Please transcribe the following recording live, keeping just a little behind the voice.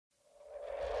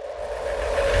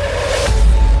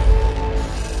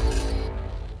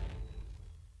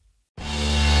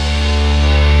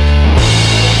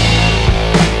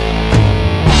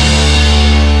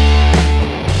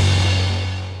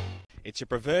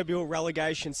proverbial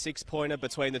relegation six-pointer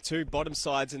between the two bottom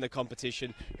sides in the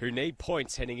competition who need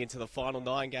points heading into the final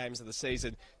 9 games of the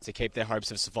season to keep their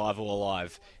hopes of survival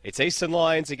alive. It's Eastern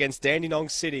Lions against Dandenong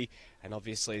City, and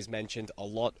obviously, as mentioned, a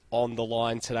lot on the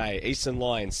line today. Eastern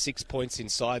Lions 6 points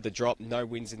inside the drop, no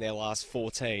wins in their last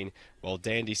 14, while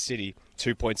Dandy City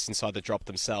 2 points inside the drop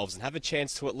themselves and have a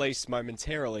chance to at least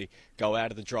momentarily go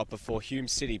out of the drop before Hume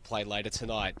City play later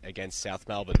tonight against South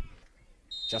Melbourne.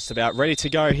 Just about ready to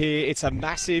go here. It's a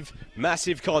massive,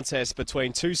 massive contest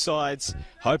between two sides,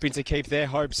 hoping to keep their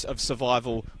hopes of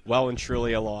survival well and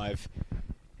truly alive.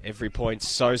 Every point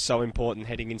so important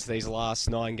heading into these last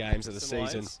 9 games of the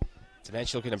season.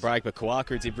 Dementia looking to break, but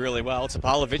Kawaku did really well.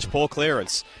 Topalovic, poor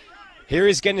clearance. Here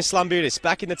is Genis Lambutis,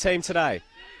 back in the team today.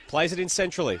 Plays it in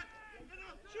centrally.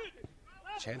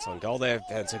 Chance on goal there.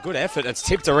 It's a good effort. It's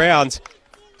tipped around.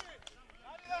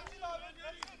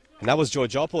 And that was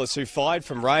Georgopoulos who fired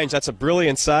from range. That's a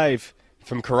brilliant save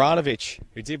from Koranovic,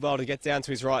 who did well to get down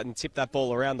to his right and tip that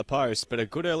ball around the post. But a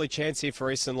good early chance here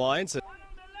for Eastern Lions.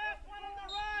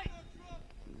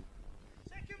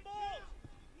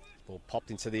 Ball popped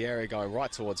into the area going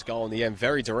right towards goal in the end.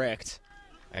 Very direct.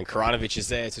 And Koranovic is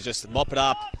there to just mop it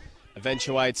up.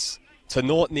 Eventuates to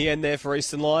naught in the end there for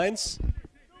Eastern Lions.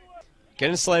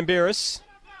 Genis Lambutis.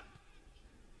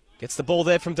 Gets the ball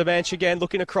there from Demanch again,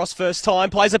 looking across first time.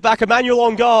 Plays it back, Emmanuel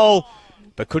on goal.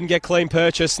 But couldn't get clean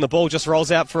purchase, and the ball just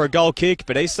rolls out for a goal kick.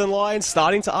 But Eastern Lions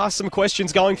starting to ask some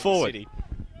questions going forward.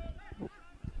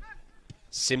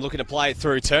 Sim looking to play it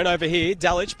through. Turnover here.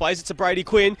 Dalic plays it to Brady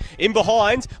Quinn. In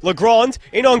behind. Legrand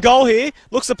in on goal here.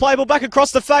 Looks to play ball back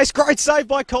across the face. Great save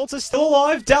by Coulter. Still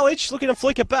alive. Dalic looking to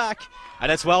flick it back.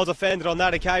 And it's well defended on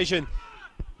that occasion.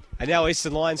 And now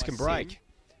Eastern Lions can break.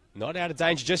 Not out of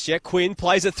danger just yet. Quinn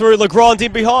plays it through. Legrand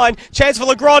in behind. Chance for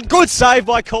Legrand. Good save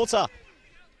by Coulter.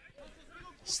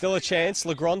 Still a chance.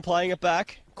 Legrand playing it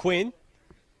back. Quinn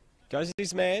goes at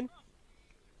his man.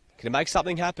 Can make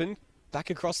something happen. Back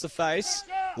across the face.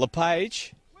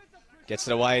 LePage gets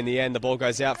it away in the end. The ball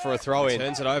goes out for a throw-in.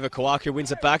 Turns it over. Kawaku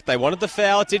wins it back. They wanted the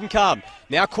foul. It didn't come.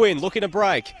 Now Quinn looking to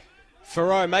break.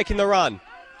 Farrow making the run.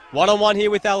 One-on-one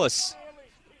here with Ellis.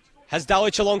 Has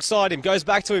Dalic alongside him. Goes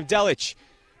back to him. Dalic.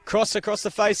 Cross across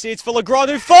the face here. It's for Legrand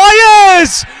who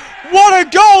fires! What a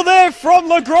goal there from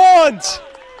Legrand!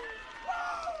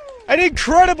 An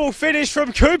incredible finish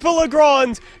from Cooper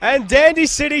Legrand, and Dandy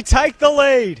City take the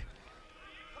lead.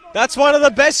 That's one of the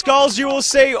best goals you will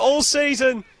see all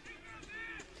season.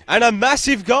 And a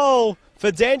massive goal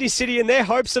for Dandy City and their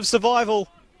hopes of survival.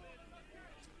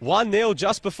 1-0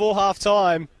 just before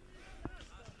half-time.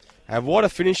 And what a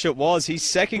finish it was. His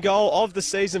second goal of the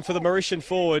season for the Mauritian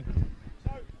forward.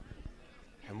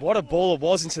 And what a ball it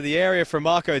was into the area from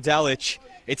Marko Dalic.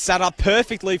 It sat up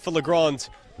perfectly for Legrand.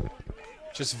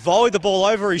 Just volleyed the ball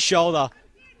over his shoulder.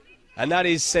 And that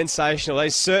is sensational. They're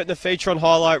certain to feature on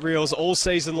highlight reels all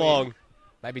season long.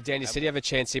 Maybe Dandy City have a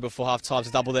chance here before half-time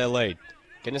to double their lead.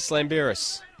 Genis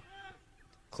Lambutis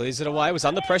clears it away. Was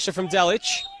under pressure from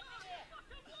Dalic.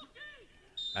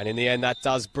 And in the end, that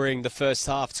does bring the first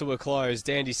half to a close.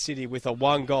 Dandy City with a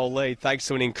 1-goal lead thanks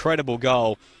to an incredible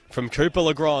goal from Cooper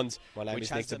Legrand. My name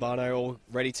is Nick Dabano, all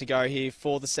ready to go here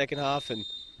for the second half. And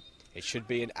it should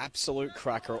be an absolute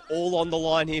cracker. All on the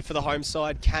line here for the home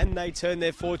side. Can they turn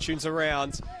their fortunes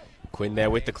around? Quinn there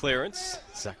with the clearance.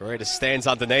 Zacharias stands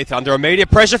underneath under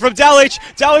immediate pressure from Dalic.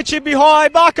 Dalic in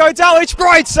behind. Marko Dalic.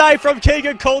 Great save from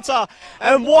Keegan Coulter.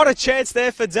 And what a chance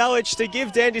there for Dalic to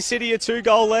give Dandy City a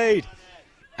 2-goal lead.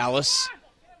 Alice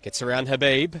gets around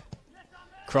Habib.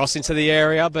 Cross into the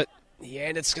area, but in the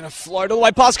end it's going to float all the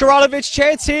way past Koranovic.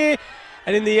 Chance here.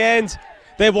 And in the end,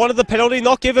 they wanted the penalty,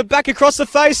 not give it back across the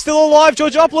face. Still alive.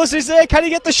 Georgopoulos is there. Can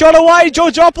he get the shot away?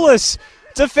 Georgopoulos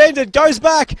defended. Goes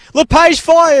back. LePage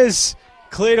fires.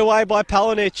 Cleared away by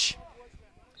Palinic.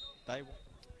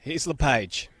 Here's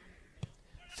LePage.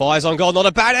 Fires on goal. Not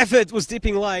a bad effort. Was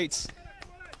dipping late.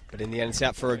 But in the end, it's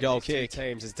out for a goal kick.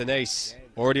 Teams as Denise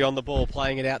already on the ball,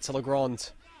 playing it out to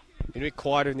Legrand. Been a bit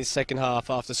quieter in this second half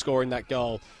after scoring that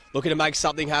goal. Looking to make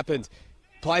something happen.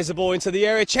 Plays the ball into the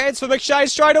area. Chance for McShane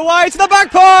straight away to the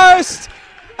back post.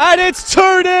 And it's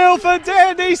 2-0 for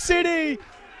Dandy City.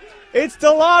 It's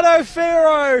Delano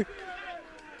Ferro.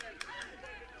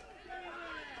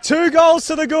 2 goals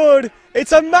to the good.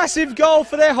 It's a massive goal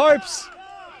for their hopes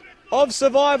of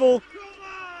survival.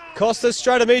 Kostas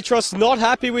Stratomitros not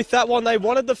happy with that one. They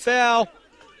wanted the foul.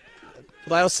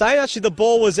 They were saying actually the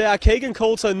ball was out. Keegan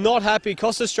Coulter not happy.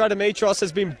 Kostas Stratomitros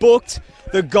has been booked.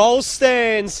 The goal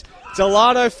stands.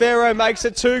 Delano Ferro makes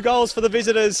it 2 goals for the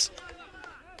visitors.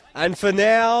 And for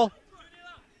now,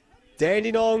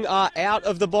 Dandenong are out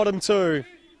of the bottom 2.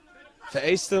 for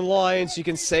Eastern Lions. You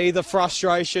can see the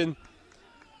frustration.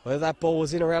 Whether that ball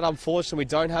was in or out, unfortunately, we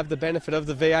don't have the benefit of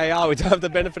the VAR. We don't have the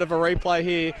benefit of a replay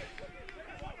here.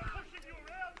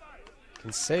 You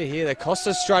can see here that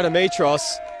Kostas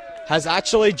Stratomitros has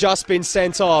actually just been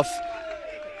sent off.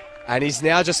 And he's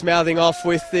now just mouthing off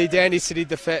with the Dandy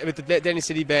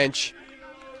City bench.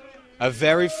 A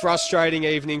very frustrating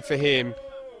evening for him.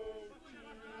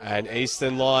 And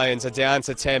Eastern Lions are down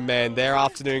to 10 men. Their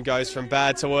afternoon goes from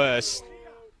bad to worse.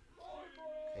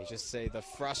 You just see the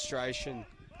frustration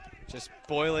just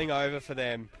boiling over for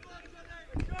them.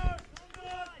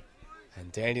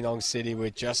 And Dandenong City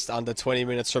with just under 20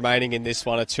 minutes remaining in this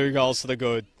one are 2 goals to the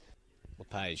good.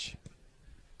 LePage.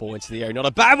 Ball into the area. Not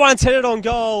a bad one, intended on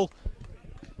goal.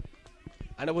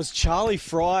 And it was Charlie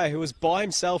Fry who was by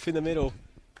himself in the middle,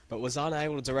 but was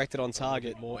unable to direct it on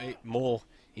target more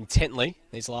intently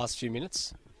these last few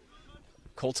minutes.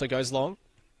 Coulter goes long.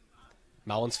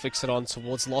 Mullins flicks it on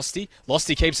towards Losty.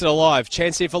 Losty keeps it alive.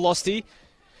 Chance here for Losty.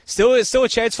 Still a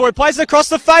chance for it. Plays it across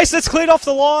the face. It's cleared off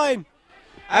the line.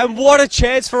 And what a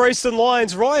chance for Eastern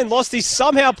Lions. Ryan Losty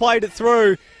somehow played it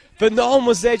through, but no one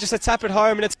was there just to tap it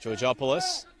home. And it's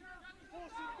Georgopoulos.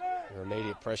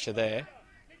 Immediate pressure there.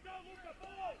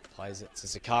 Plays it to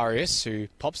Zacharias, who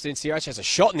pops it into the arch, has a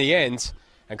shot in the end.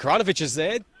 And Karanovic is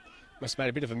there. Must have made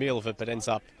a bit of a meal of it, but ends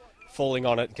up falling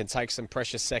on it and can take some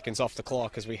precious seconds off the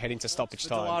clock as we head into stoppage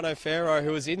time. Delano Ferro,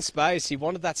 who was in space, he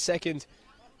wanted that second.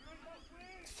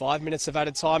 5 minutes of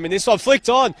added time in this one. Flicked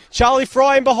on. Charlie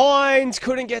Fry in behind.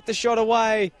 Couldn't get the shot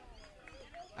away.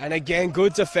 And again,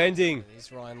 good defending.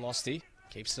 Here's Ryan Losty.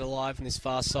 Keeps it alive on this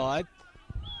far side.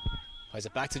 Plays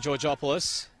it back to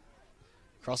Georgopoulos.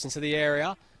 Cross into the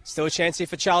area. Still a chance here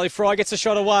for Charlie Fry. Gets a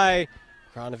shot away.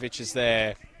 Kranovic is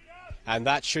there. And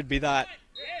that should be that.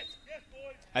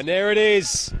 And there it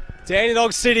is.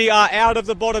 Dandenong City are out of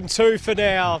the bottom 2 for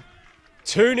now.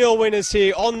 2-0 winners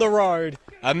here on the road.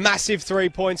 A massive 3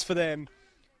 points for them.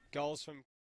 Goals from...